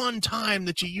fun time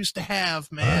that you used to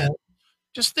have, man.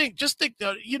 Just think,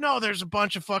 you know, there's a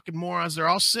bunch of fucking morons. They're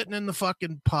all sitting in the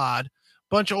fucking pod,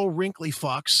 bunch of old wrinkly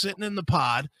fucks sitting in the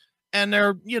pod. And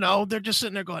they're just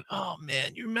sitting there going, oh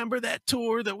man, you remember that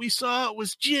tour that we saw? It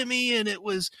was Jimmy and it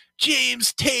was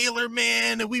James Taylor,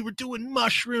 man. And we were doing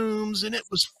mushrooms and it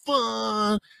was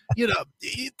fun. You know,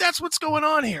 that's what's going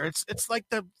on here. It's like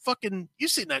the fucking, you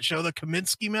seen that show, The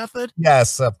Kaminsky Method?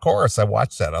 Yes, of course. I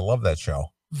watched that. I love that show.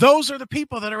 Those are the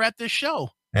people that are at this show.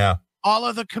 Yeah. All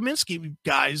of the Kaminsky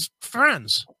guys'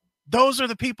 friends. Those are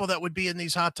the people that would be in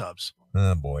these hot tubs.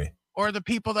 Oh boy. Or the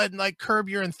people that like Curb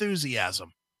Your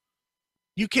Enthusiasm.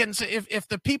 You can say if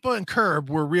the people in Curb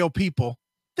were real people,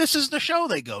 this is the show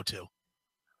they go to.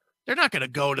 They're not going to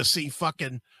go to see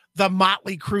fucking the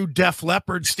Motley Crue Def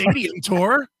Leppard stadium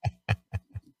tour.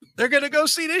 They're going to go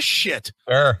see this shit.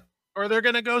 Sure. Or they're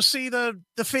going to go see the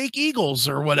fake Eagles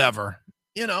or whatever.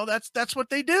 You know, that's what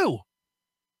they do.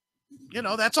 You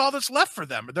know, that's all that's left for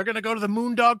them. They're going to go to the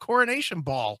Moondog Coronation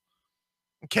Ball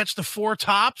and catch the Four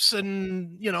Tops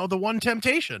and, you know, the One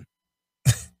Temptation.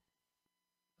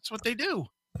 That's what they do.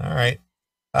 All right.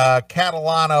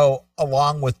 Catalano,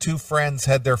 along with two friends,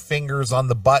 had their fingers on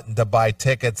the button to buy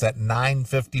tickets at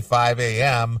 9:55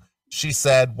 a.m. She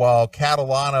said, while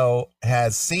Catalano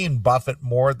has seen Buffett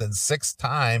more than 6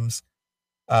 times,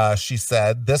 she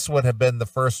said this would have been the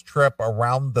first trip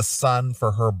around the sun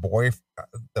for her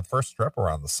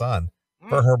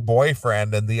for her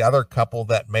boyfriend and the other couple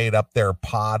that made up their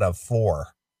pod of 4.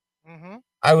 Mm-hmm.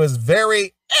 I was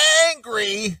very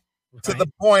angry. Right. To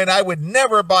the point I would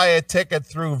never buy a ticket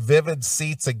through Vivid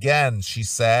Seats again, she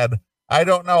said. I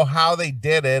don't know how they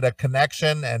did it, a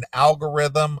connection, an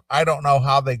algorithm. I don't know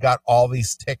how they got all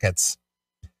these tickets.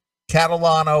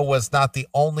 Catalano was not the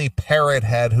only parrot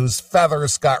head whose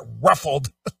feathers got ruffled.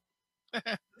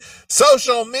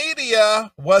 Social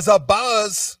media was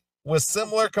abuzz with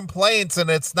similar complaints, and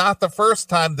it's not the first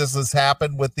time this has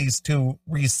happened with these two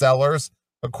resellers.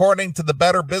 According to the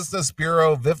Better Business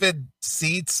Bureau, Vivid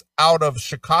Seats out of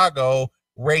Chicago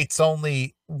rates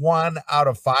only 1 out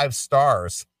of 5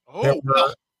 stars.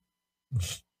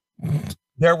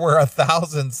 There were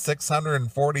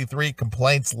 1,643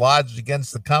 complaints lodged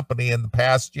against the company in the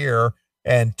past year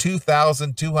and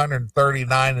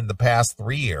 2,239 in the past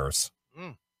 3 years.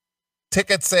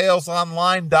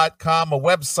 Ticketsalesonline.com, a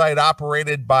website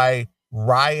operated by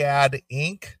Ryad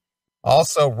Inc.,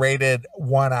 also rated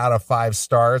 1 out of 5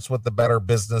 stars with the Better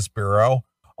Business Bureau.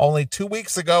 Only 2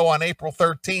 weeks ago on April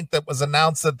 13th, it was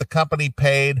announced that the company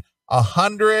paid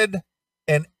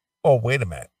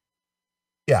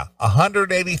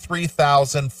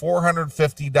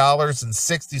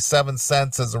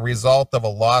 $183,450.67 as a result of a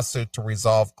lawsuit to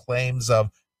resolve claims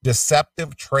of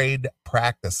deceptive trade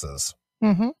practices.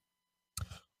 Mm-hmm.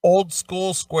 Old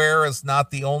School Square is not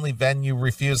the only venue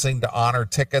refusing to honor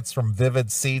tickets from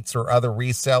Vivid Seats or other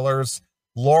resellers.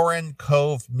 Lauren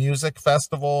Cove Music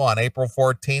Festival on April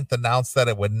 14th announced that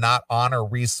it would not honor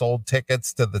resold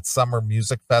tickets to the Summer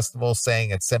Music Festival,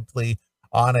 saying it simply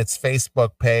on its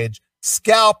Facebook page,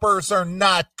 "Scalpers are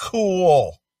not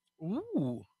cool."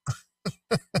 Ooh.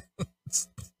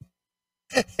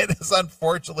 It is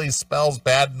unfortunately spells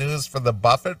bad news for the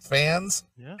Buffett fans.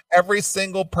 Yeah. Every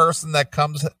single person that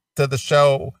comes to the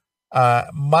show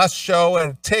must show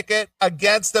a ticket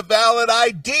against a valid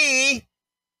ID.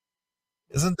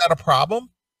 Isn't that a problem?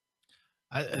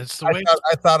 It's the way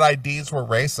I thought IDs were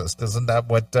racist. Isn't that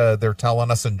what they're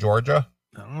telling us in Georgia?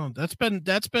 I don't know. That's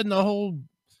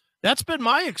been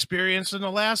my experience in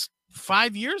the last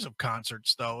 5 years of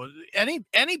concerts, though.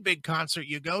 Any big concert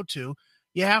you go to,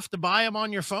 you have to buy them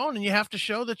on your phone, and you have to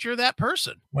show that you're that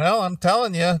person. Well, I'm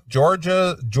telling you,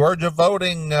 Georgia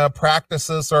voting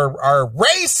practices are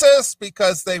racist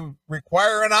because they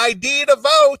require an ID to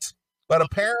vote. But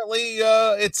apparently,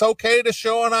 it's okay to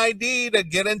show an ID to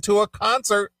get into a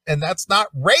concert, and that's not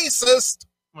racist.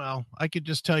 Well, I could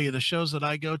just tell you the shows that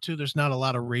I go to, there's not a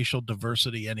lot of racial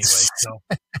diversity anyway. So,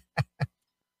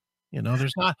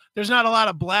 there's not a lot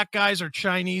of black guys or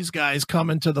Chinese guys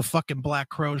coming to the fucking Black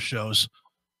Crow shows.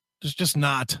 There's just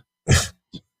not.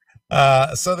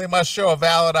 So they must show a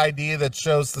valid ID that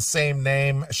shows the same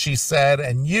name, she said,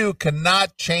 and you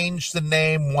cannot change the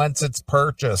name once it's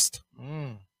purchased.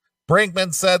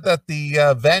 Brinkman said that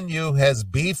the venue has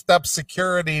beefed up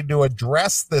security to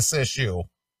address this issue.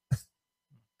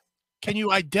 Can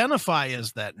you identify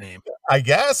as that name? I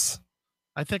guess.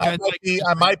 I think I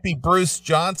might be Bruce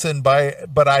Johnson,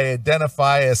 but I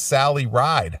identify as Sally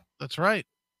Ride. That's right.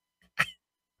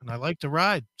 And I like to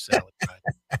ride, Sally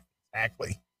Ride.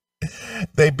 Exactly.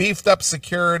 They beefed up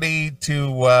security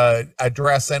to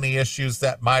address any issues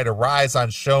that might arise on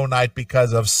show night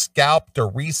because of scalped or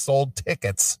resold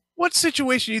tickets. What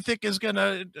situation do you think is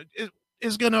gonna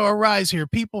arise here?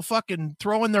 People fucking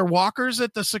throwing their walkers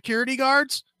at the security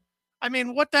guards? I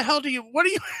mean, what are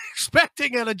you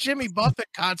expecting at a Jimmy Buffett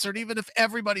concert, even if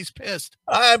everybody's pissed?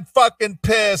 I'm fucking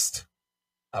pissed.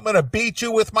 I'm going to beat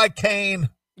you with my cane.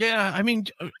 Yeah, I mean,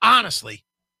 honestly,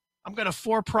 I'm going to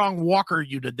 4-prong walker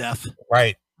you to death.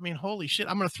 Right. I mean, holy shit,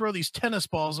 I'm going to throw these tennis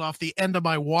balls off the end of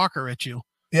my walker at you.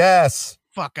 Yes.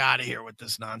 Fuck out of here with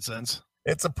this nonsense.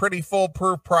 It's a pretty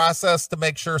foolproof process to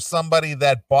make sure somebody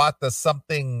that bought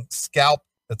something scalped.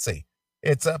 Let's see.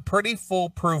 It's a pretty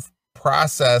foolproof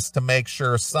process to make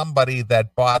sure somebody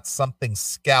that bought something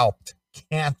scalped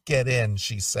can't get in,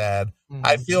 she said.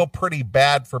 I feel pretty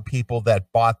bad for people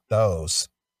that bought those.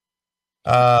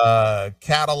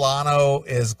 Catalano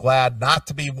is glad not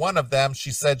to be one of them.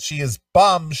 She said she is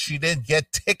bummed she didn't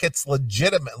get tickets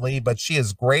legitimately, but she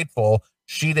is grateful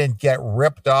she didn't get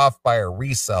ripped off by a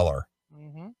reseller.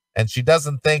 And she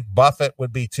doesn't think Buffett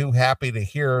would be too happy to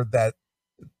hear that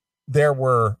there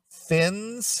were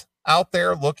Finns out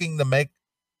there looking to make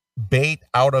bait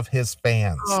out of his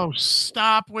fans. Oh,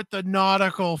 stop with the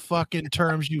nautical fucking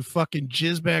terms, you fucking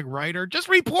jizzbag writer. Just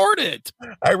report it.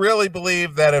 I really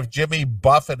believe that if Jimmy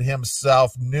Buffett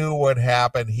himself knew what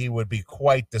happened, he would be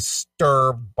quite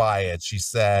disturbed by it, she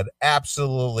said.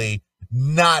 Absolutely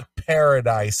not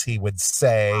paradise, he would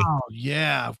say. Oh,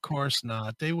 yeah, of course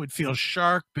not. They would feel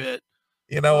shark bit.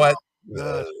 You know what?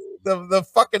 The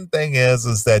fucking thing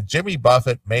is that Jimmy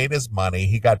Buffett made his money.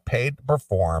 He got paid to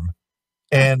perform,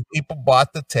 and people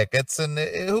bought the tickets, and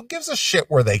who gives a shit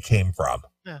where they came from?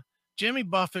 Yeah. Jimmy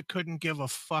Buffett couldn't give a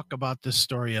fuck about this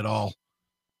story at all.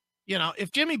 You know,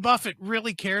 if Jimmy Buffett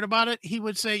really cared about it, he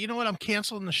would say, you know what, I'm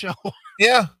canceling the show.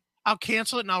 Yeah. I'll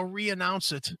cancel it and I'll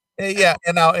re-announce it. Yeah,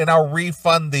 and I'll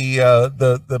refund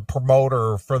the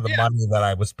promoter for the money that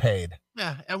I was paid.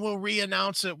 Yeah, and we'll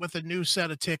re-announce it with a new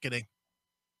set of ticketing.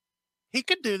 He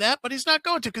could do that, but he's not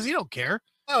going to because he don't care.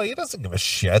 No, he doesn't give a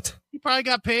shit. He probably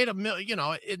got paid $1 million, you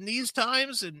know, in these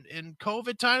times, in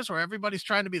COVID times where everybody's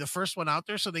trying to be the first one out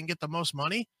there so they can get the most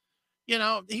money. You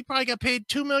know, he probably got paid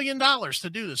 $2 million to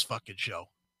do this fucking show.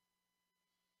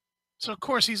 So, of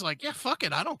course, he's like, yeah, fuck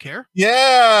it. I don't care.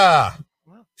 Yeah.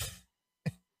 Well,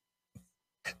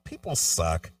 people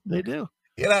suck. They do.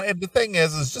 You know, and the thing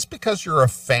is just because you're a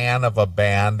fan of a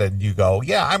band and you go,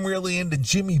 yeah, I'm really into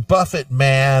Jimmy Buffett,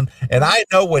 man, and I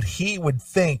know what he would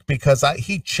think because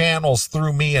he channels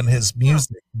through me and his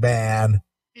music, man.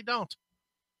 He don't.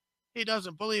 He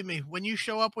doesn't. Believe me, when you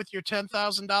show up with your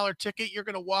 $10,000 ticket, you're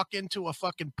going to walk into a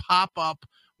fucking pop-up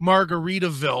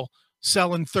Margaritaville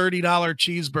selling $30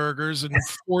 cheeseburgers and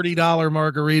 $40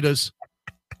 margaritas,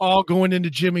 all going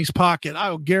into Jimmy's pocket. I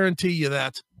will guarantee you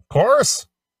that. Of course.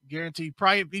 Guarantee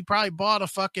he probably bought a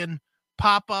fucking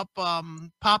pop-up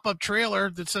trailer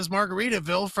that says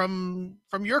Margaritaville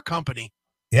from your company.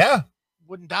 Yeah.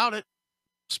 Wouldn't doubt it.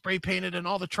 Spray painted in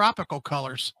all the tropical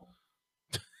colors.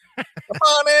 Come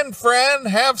on in, friend.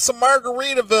 Have some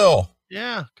Margaritaville.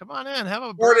 Yeah, come on in. Have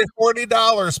a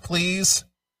 $40, please.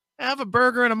 Have a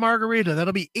burger and a margarita.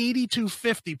 That'll be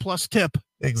 $82.50 plus tip.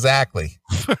 Exactly.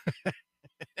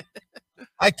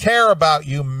 I care about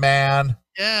you, man.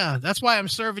 Yeah, that's why I'm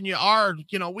serving you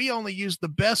we only use the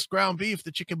best ground beef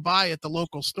that you can buy at the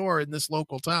local store in this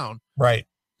local town. Right.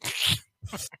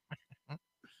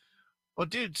 Well,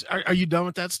 dude, are you done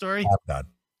with that story? I'm done.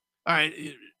 All right.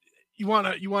 You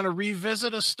wanna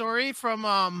revisit a story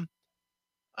from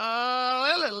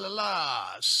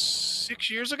 6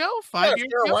 years ago, 5 years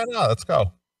Sure, ago? why not? Let's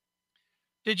go.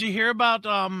 Did you hear about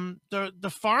the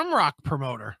Farm Rock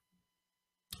promoter?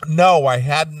 No, I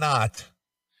had not.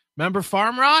 Remember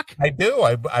Farm Rock? I do.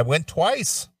 I went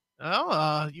twice.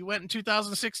 Oh, you went in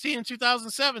 2016 and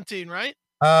 2017, right?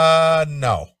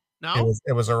 No. No?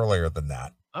 It was earlier than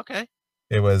that. Okay.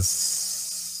 It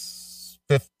was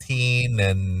 15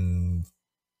 and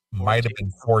might have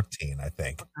been 14, I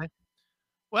think. Okay.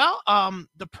 Well,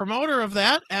 the promoter of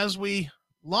that, as we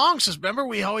remember,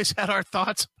 we always had our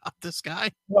thoughts about this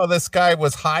guy. Well, this guy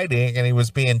was hiding and he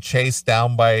was being chased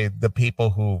down by the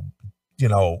people who,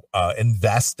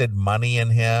 invested money in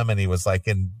him, and he was like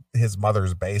in his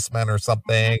mother's basement or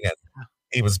something, and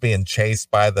he was being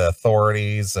chased by the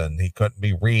authorities and he couldn't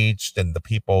be reached, and the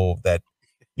people that,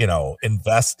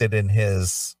 invested in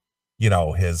his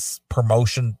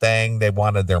promotion thing, they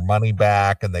wanted their money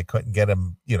back and they couldn't get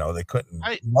him, they couldn't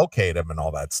locate him and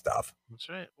all that stuff. That's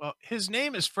right. Well, his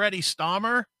name is Freddie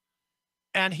Stommer,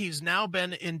 and he's now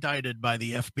been indicted by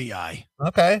the FBI.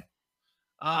 Okay.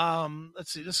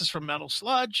 Let's see. This is from Metal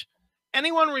Sludge.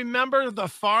 Anyone remember the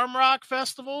Farm Rock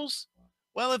festivals?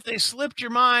 Well, if they slipped your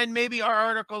mind, maybe our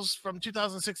articles from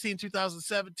 2016,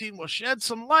 2017 will shed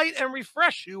some light and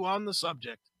refresh you on the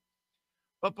subject.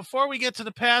 But before we get to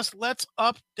the past, let's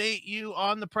update you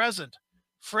on the present.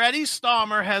 Freddie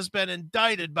Stommer has been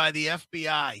indicted by the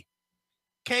FBI.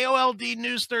 KOLD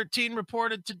News 13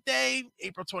 reported today,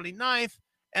 April 29th,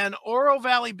 an Oro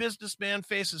Valley businessman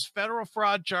faces federal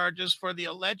fraud charges for the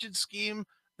alleged scheme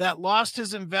that lost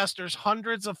his investors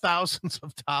hundreds of thousands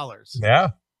of dollars. Yeah.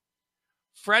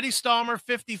 Freddie Stommer,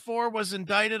 54, was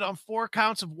indicted on 4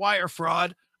 counts of wire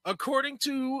fraud, according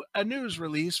to a news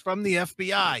release from the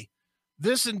FBI.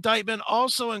 This indictment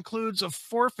also includes a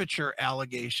forfeiture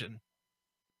allegation.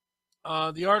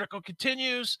 The article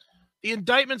continues. The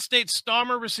indictment states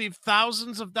Stommer received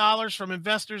thousands of dollars from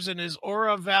investors in his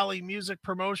Oro Valley music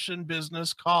promotion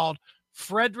business called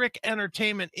Frederick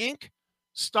Entertainment, Inc.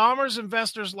 Stommer's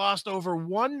investors lost over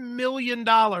 $1 million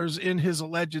in his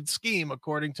alleged scheme,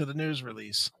 according to the news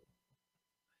release.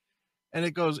 And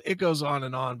it goes on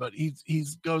and on, but he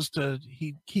goes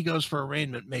for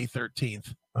arraignment May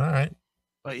 13th. All right.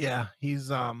 But yeah, he's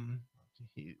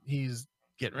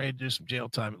getting ready to do some jail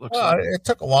time. It looks like it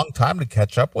took a long time to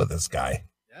catch up with this guy.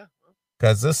 Yeah.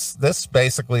 Because this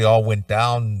basically all went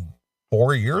down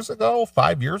 5 years ago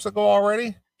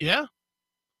already. Yeah.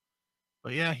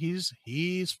 But yeah, he's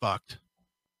fucked.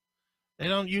 They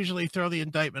don't usually throw the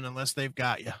indictment unless they've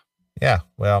got you. Yeah.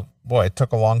 Well, boy, it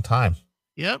took a long time.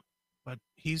 Yep. But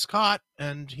he's caught,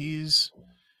 and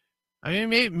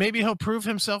maybe he'll prove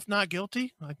himself not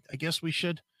guilty. I guess we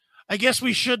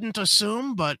shouldn't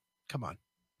assume, but come on.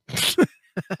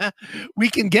 We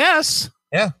can guess.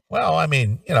 Yeah. Well,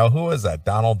 who is that?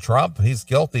 Donald Trump? He's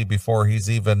guilty before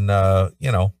he's even,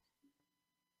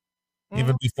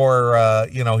 even before,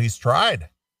 he's tried.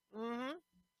 Mm-hmm.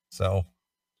 So.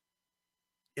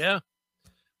 Yeah.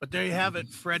 But there you have it.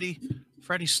 Freddie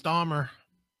Stommer,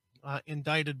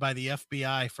 indicted by the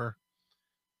FBI for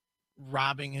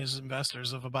robbing his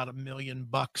investors of about $1 million.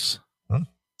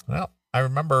 Well, I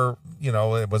remember,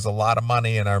 it was a lot of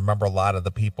money, and I remember a lot of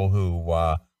the people who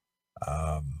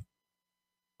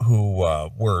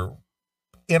were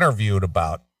interviewed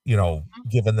about,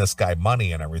 giving this guy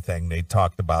money and everything. They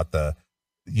talked about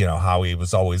how he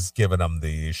was always giving them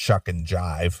the shuck and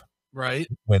jive, right?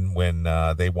 When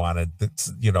they wanted,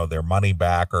 their money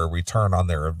back or return on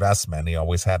their investment, he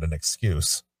always had an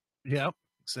excuse. Yep,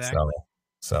 exactly.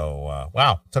 So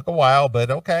wow, took a while,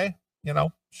 but okay,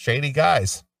 shady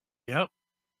guys. Yep.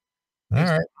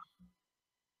 All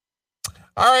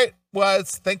right. Well, I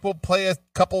think we'll play a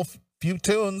few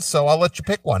tunes, so I'll let you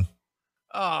pick one.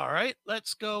 All right.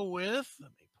 Let's go with, let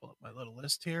me pull up my little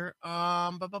list here.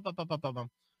 How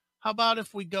about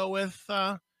if we go with,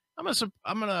 I'm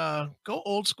gonna go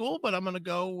old school, but I'm gonna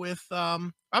go with,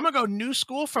 I'm gonna go new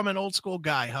school from an old school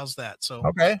guy. How's that? So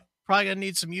okay. Probably gonna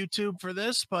need some YouTube for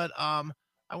this, but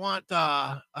I want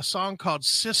a song called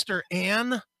Sister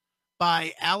Ann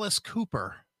by Alice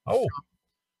Cooper. Oh,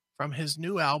 from his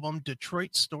new album,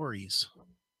 Detroit Stories.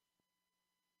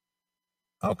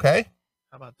 Okay.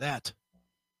 How about that?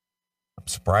 I'm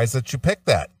surprised that you picked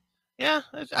that. Yeah,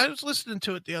 I was listening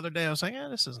to it the other day. I was like, yeah,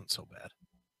 this isn't so bad.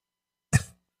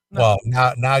 Well,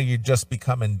 now you just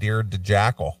become endeared to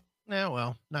Jackal. Yeah,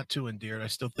 well, not too endeared. I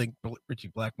still think Richie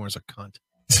Blackmore's a cunt.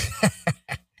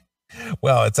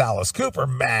 Well, it's Alice Cooper,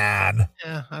 man.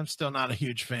 Yeah, I'm still not a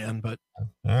huge fan, but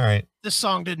All right. this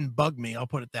song didn't bug me. I'll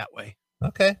put it that way.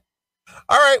 Okay.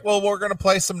 All right. Well, we're going to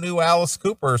play some new Alice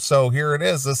Cooper. So here it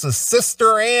is. This is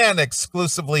Sister Ann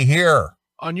exclusively here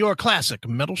on your classic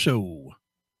metal show.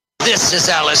 This is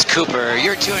Alice Cooper.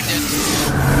 You're tuned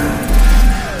in.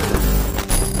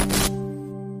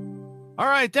 All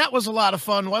right, that was a lot of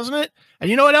fun, wasn't it? And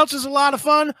you know what else is a lot of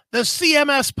fun? The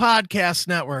CMS Podcast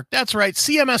Network. That's right.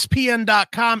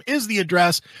 CMSPN.com is the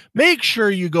address. Make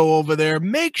sure you go over there.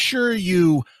 Make sure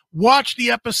you watch the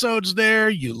episodes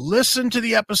there. You listen to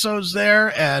the episodes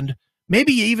there. And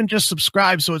maybe you even just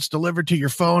subscribe so it's delivered to your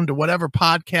phone, to whatever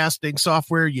podcasting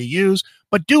software you use.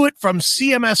 But do it from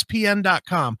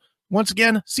CMSPN.com. Once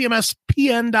again,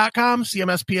 CMSPN.com,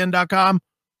 CMSPN.com,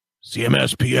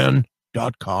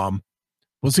 CMSPN.com.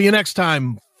 We'll see you next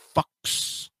time,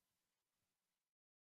 fucks.